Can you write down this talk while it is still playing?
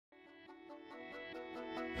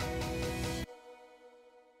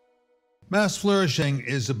Mass flourishing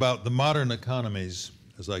is about the modern economies,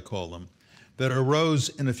 as I call them, that arose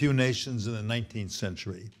in a few nations in the 19th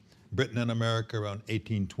century, Britain and America around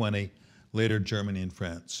 1820, later Germany and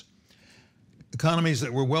France. Economies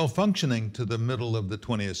that were well functioning to the middle of the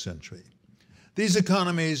 20th century. These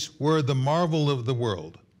economies were the marvel of the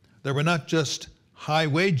world. There were not just high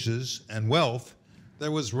wages and wealth,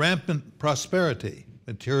 there was rampant prosperity,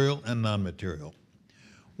 material and non-material.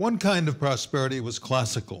 One kind of prosperity was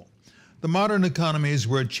classical. The modern economies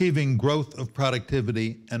were achieving growth of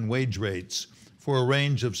productivity and wage rates for a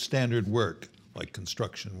range of standard work, like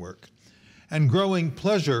construction work, and growing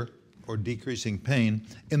pleasure, or decreasing pain,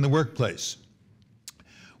 in the workplace.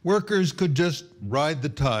 Workers could just ride the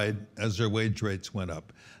tide as their wage rates went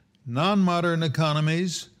up. Non-modern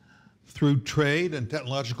economies, through trade and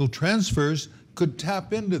technological transfers, could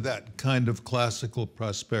tap into that kind of classical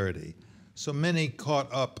prosperity. So many caught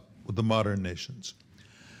up with the modern nations.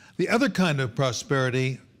 The other kind of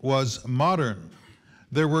prosperity was modern.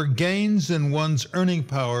 There were gains in one's earning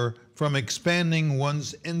power from expanding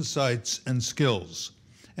one's insights and skills,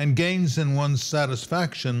 and gains in one's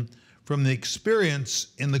satisfaction from the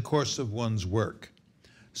experience in the course of one's work.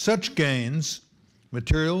 Such gains,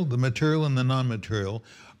 the material and the non-material,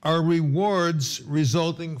 are rewards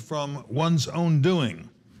resulting from one's own doing.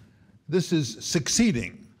 This is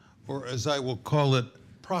succeeding, or as I will call it,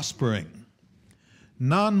 prospering.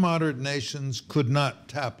 Non-modern nations could not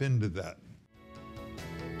tap into that.